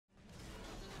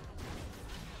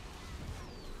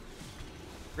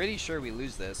Pretty sure we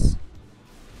lose this.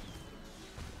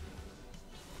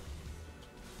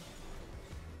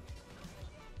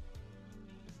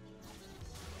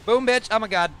 Boom, bitch. Oh my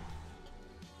god.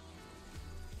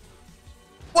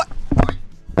 What?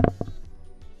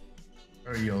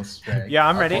 Yeah,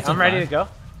 I'm ready. I'm ready to go.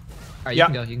 Alright, you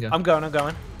can go, you can go. I'm going, I'm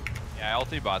going. Yeah,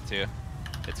 ulti bot too.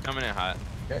 It's coming in hot.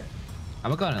 Okay.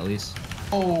 I'm going at least.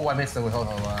 Oh, I missed it. Hold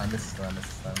on. I missed it.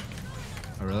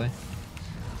 Oh, really?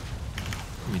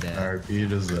 We dead. Alright, beat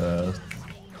his ass.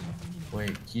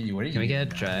 Wait, Kitty, what are you? Can we get a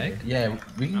drag? Yeah,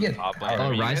 we can get. Top lane.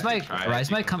 Oh, You Rise guys can try might if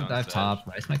you come don't dive set. top.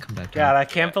 Rise might come dive top. God, I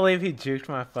can't believe he juked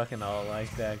my fucking ult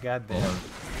like that. God damn.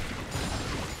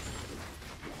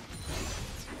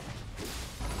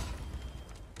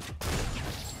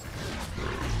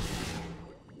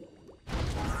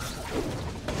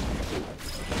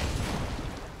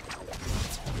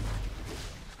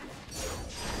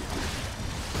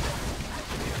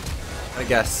 I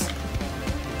guess.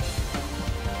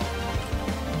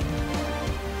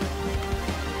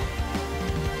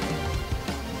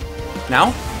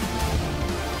 Now?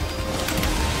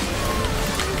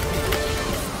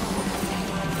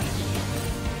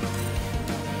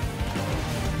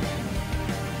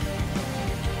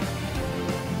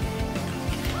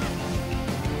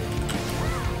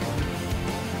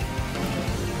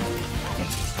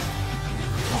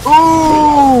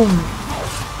 Ooh!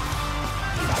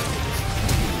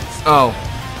 Oh.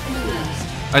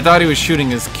 I thought he was shooting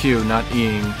his Q, not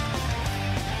Eing.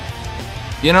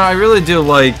 You know, I really do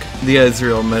like the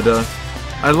Ezreal meta.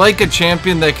 I like a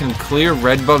champion that can clear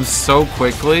red buffs so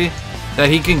quickly that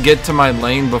he can get to my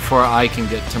lane before I can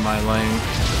get to my lane.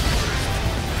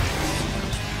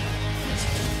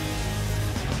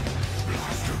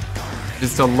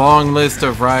 Just a long list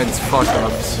of Ride's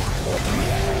fuck-ups.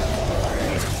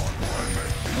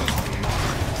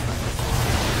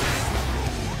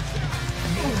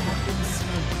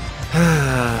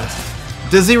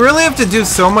 Does he really have to do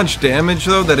so much damage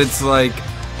though that it's like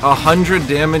 100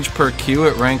 damage per Q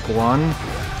at rank 1?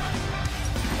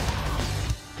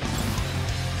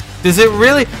 Does it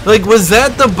really, like, was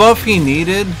that the buff he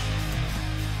needed?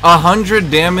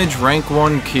 100 damage rank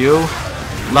 1 Q?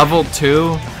 Level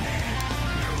 2?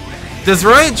 Does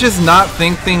Riot just not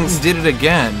think things did it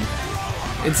again?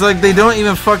 It's like they don't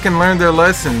even fucking learn their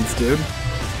lessons, dude.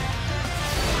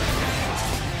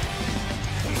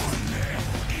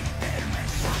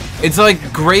 It's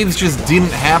like Graves just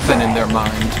didn't happen in their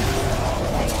mind.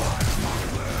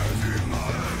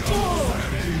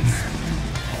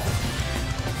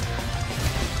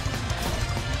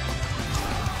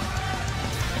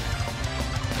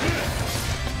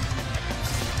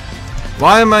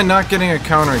 Why am I not getting a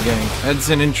counter gank? That's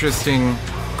an interesting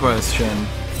question.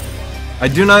 I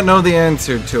do not know the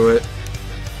answer to it.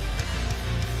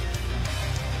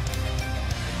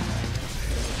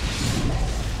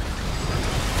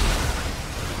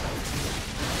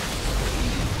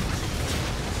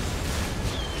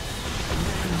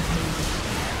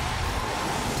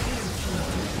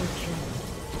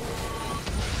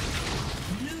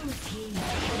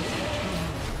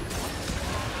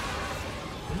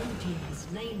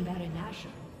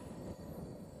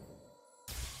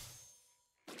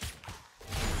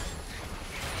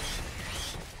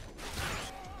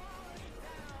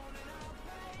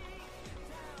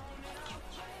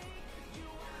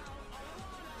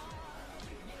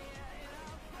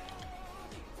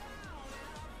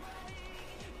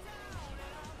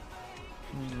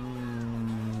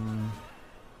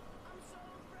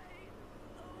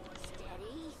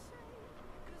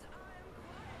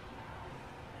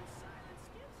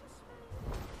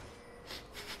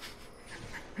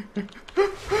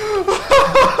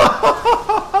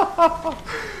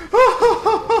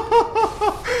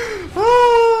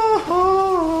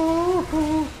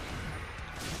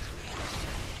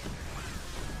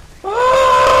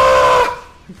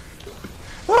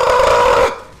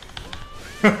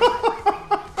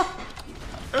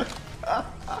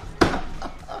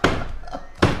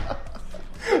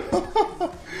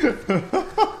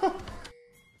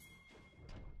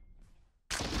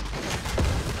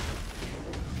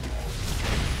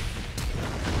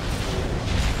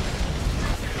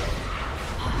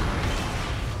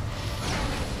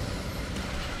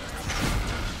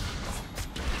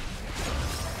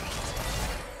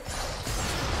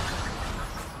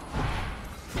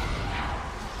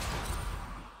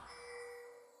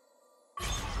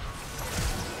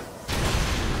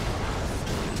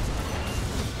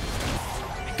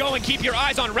 Go and keep your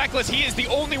eyes on Reckless. He is the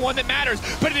only one that matters.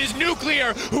 But it is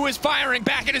Nuclear who is firing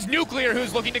back. It is Nuclear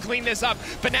who's looking to clean this up.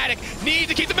 Fnatic need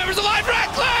to keep the members alive.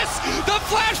 Reckless! The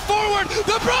flash forward!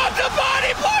 The Braum to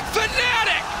body blow!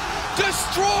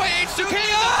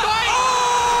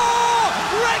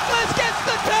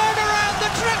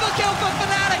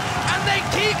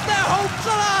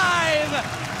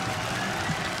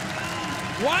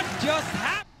 What just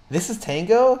happened? This is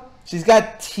Tango? She's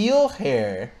got teal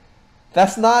hair.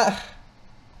 That's not...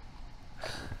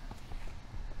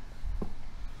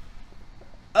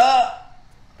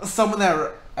 Someone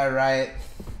that I write.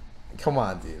 Come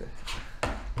on, dude.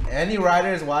 Any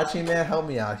writers watching, man, help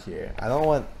me out here. I don't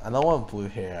want blue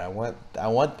hair. I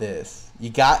want this. You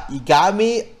got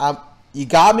me. You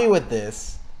got me with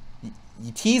this.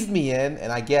 You teased me in,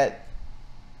 and I get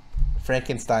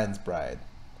Frankenstein's bride.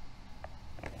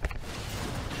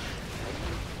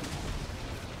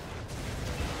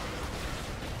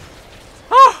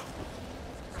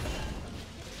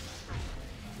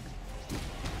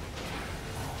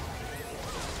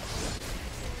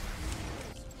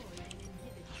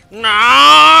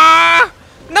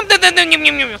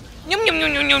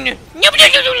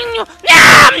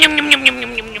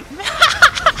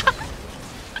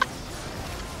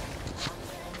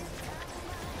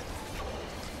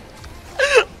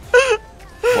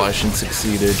 Flash and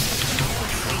succeeded.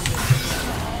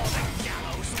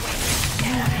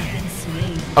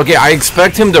 Okay, I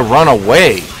expect him to run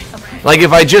away. Like,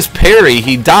 if I just parry,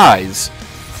 he dies.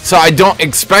 So I don't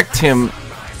expect him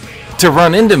to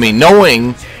run into me,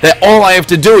 knowing that all I have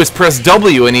to do is press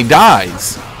W and he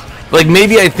dies. Like,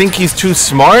 maybe I think he's too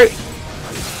smart,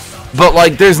 but,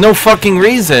 like, there's no fucking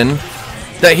reason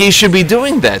that he should be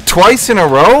doing that. Twice in a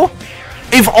row?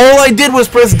 If all I did was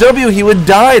press W, he would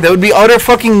die. That would be utter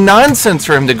fucking nonsense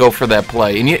for him to go for that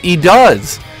play, and yet he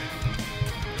does.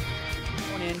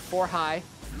 In 4 high.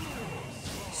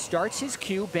 Starts his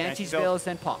Q, Banshee's Veil is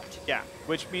then popped. Yeah,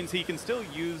 which means he can still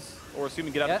use, or assume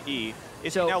and get out of E.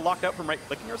 Is So he now locked out from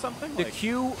right-clicking or something? The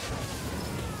Q...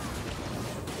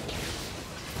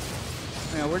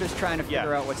 You know, we're just trying to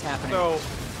figure out what's happening. So,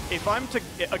 if I'm to...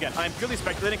 Again, I'm purely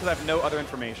speculating because I have no other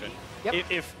information. Yep.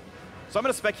 So I'm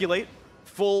going to speculate,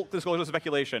 full disclosure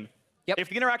speculation. Yep. If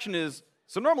the interaction is...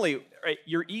 So normally, right,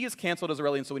 your E is canceled as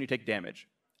Aurelian, so when you take damage.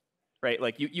 Right?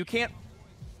 Like, you can't...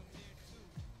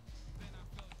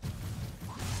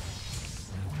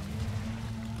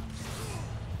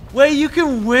 Wait, you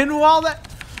can win while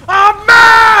that... I'm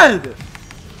mad!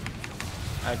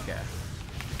 Okay.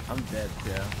 I'm dead,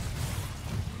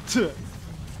 too.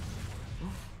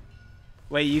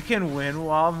 Wait, you can win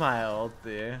while my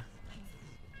ulti.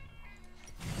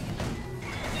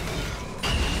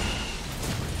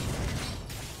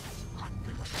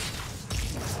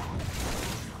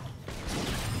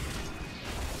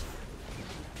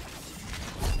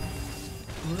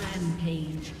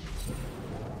 Rampage.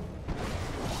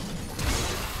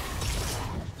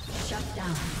 Shut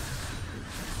down.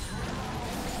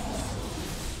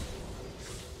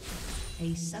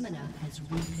 A summoner has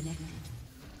reconnected.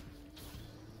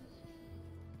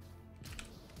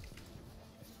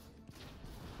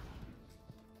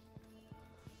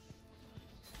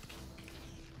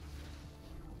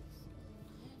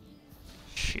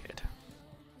 Shit.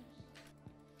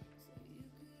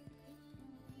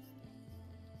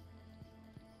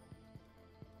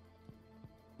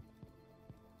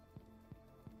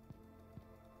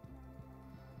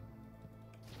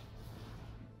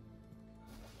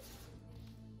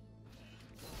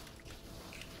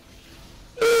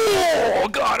 Oh,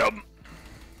 got him!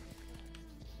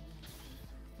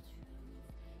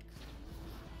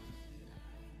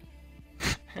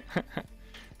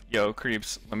 Yo,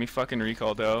 creeps, let me fucking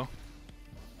recall though.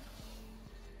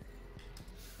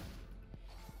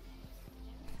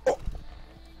 Oh.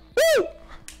 Woo!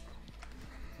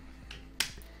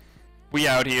 We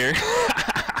out here.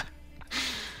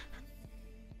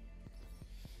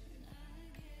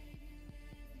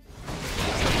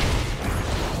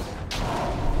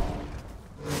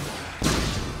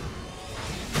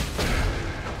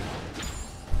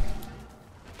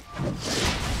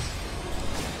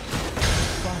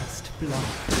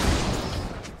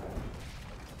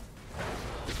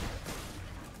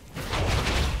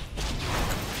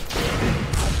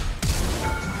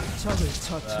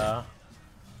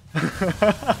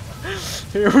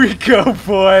 Here we go,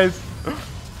 boys.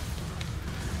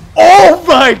 Oh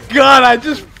my god, I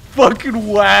just fucking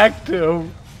whacked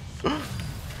him.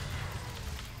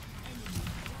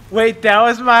 Wait, that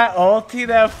was my ulti,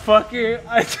 that fucking...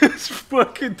 I just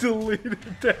fucking deleted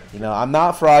that. You know, I'm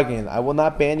not frogging. I will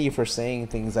not ban you for saying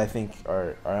things I think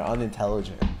are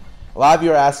unintelligent. A lot of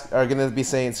you are going to be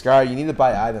saying, Scar, you need to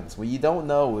buy items. What you don't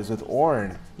know is with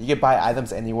Ornn, you can buy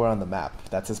items anywhere on the map.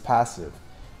 That's his passive.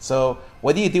 So,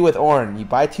 what do you do with Ornn? You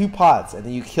buy 2 pots, and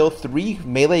then you kill 3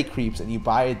 melee creeps, and you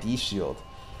buy a D-shield.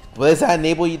 What does that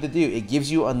enable you to do? It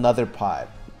gives you another pot.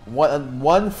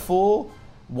 One full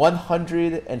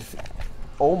 100 and...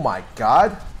 Oh my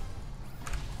god.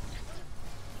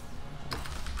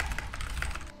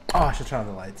 Oh, I should turn on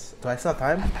the lights. Do I still have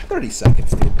time? 30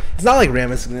 seconds, dude. It's not like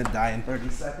Ram is gonna die in 30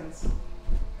 seconds.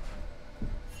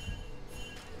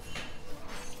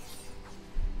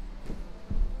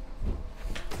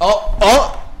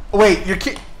 Oh, wait, you're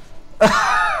kidding.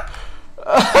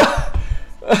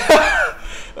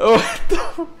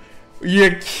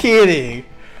 You're kidding.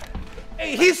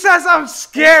 He says I'm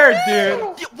scared, dude.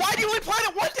 Why do you only plan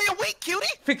it one day a week, cutie?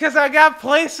 Because I got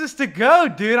places to go,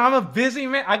 dude. I'm a busy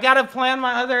man. I gotta plan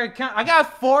my other account. I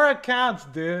got 4 accounts,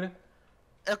 dude.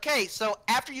 Okay, so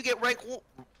after you get rank 1,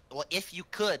 well, if you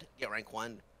could get rank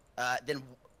 1, then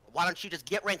why don't you just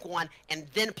get rank 1 and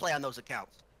then play on those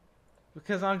accounts?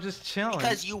 Because I'm just chilling.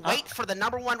 Because you wait for the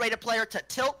 #1 rated player to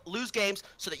tilt, lose games,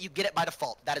 so that you get it by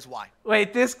default. That is why.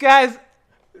 Wait, this guy's...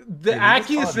 The Dude,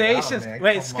 accusations... out,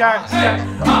 wait, Scar...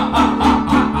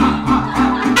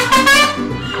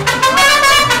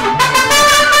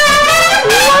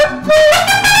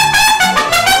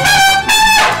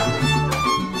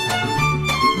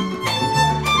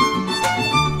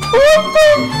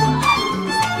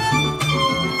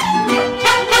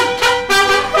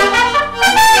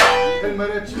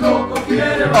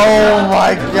 Oh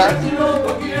my god.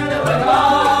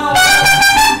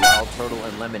 Turtle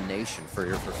and Lemon Nation for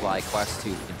your Fly quest to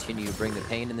continue to bring the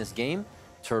pain in this game.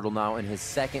 Turtle now in his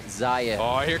second Zaya.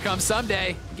 Oh, here comes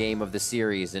someday. Game of the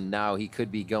series, and now he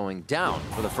could be going down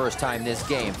for the first time this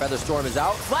game. Featherstorm is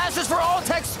out. Flashes for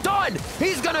Altec, stun!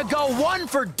 He's gonna go 1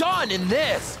 for done in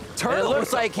this. Turtle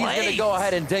looks like he's gonna go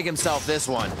ahead and dig himself this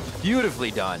one.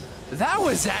 Beautifully done. That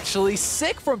was actually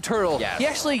sick from Turtle. Yes. He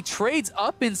actually trades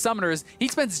up in summoners. He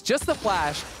spends just the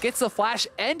flash, gets the flash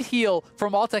and heal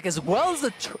from Altec, as well as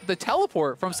the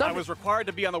teleport from Summoner. I was required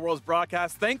to be on the World's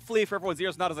broadcast. Thankfully, for everyone's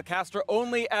ears, not as a caster,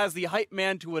 only as the hype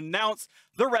man to announce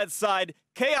the red side,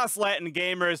 Chaos Latin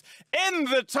Gamers. In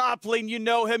the top lane, you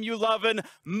know him, you love him,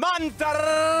 Mantaraya.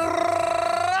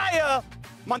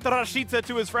 Mantarashita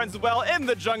to his friends as well. In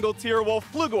the jungle, Tier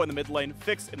Wolf, Plugo in the mid lane,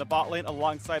 Fix in the bot lane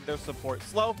alongside their support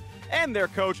Slow, and their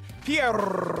coach, Pierre,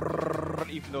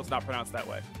 even though it's not pronounced that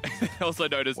way. Also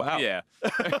known as, Wow. yeah.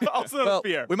 Also known as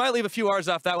Pierre. We might leave a few R's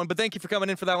off that one, but thank you for coming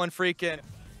in for that one, Freak. And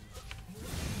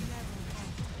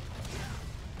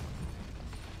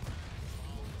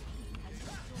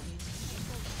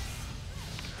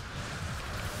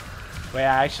Wait,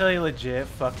 I actually legit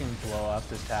fucking blow up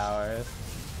the towers.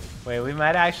 Wait, we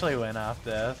might actually win off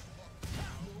this.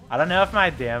 I don't know if my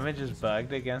damage is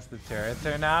bugged against the turrets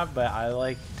or not, but I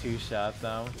like 2-shot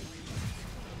them.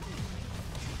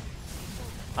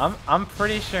 I'm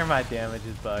pretty sure my damage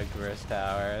is bugged versus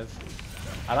towers.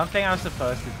 I don't think I'm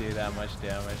supposed to do that much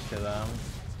damage to them.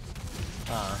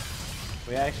 Huh.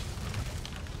 We actually...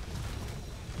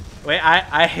 Wait,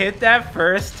 I hit that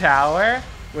first tower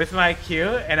with my Q,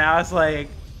 and I was like,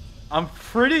 I'm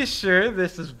pretty sure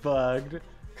this is bugged.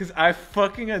 Because I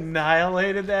fucking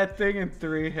annihilated that thing in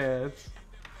 3 hits.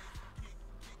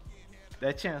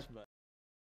 That chance bugged.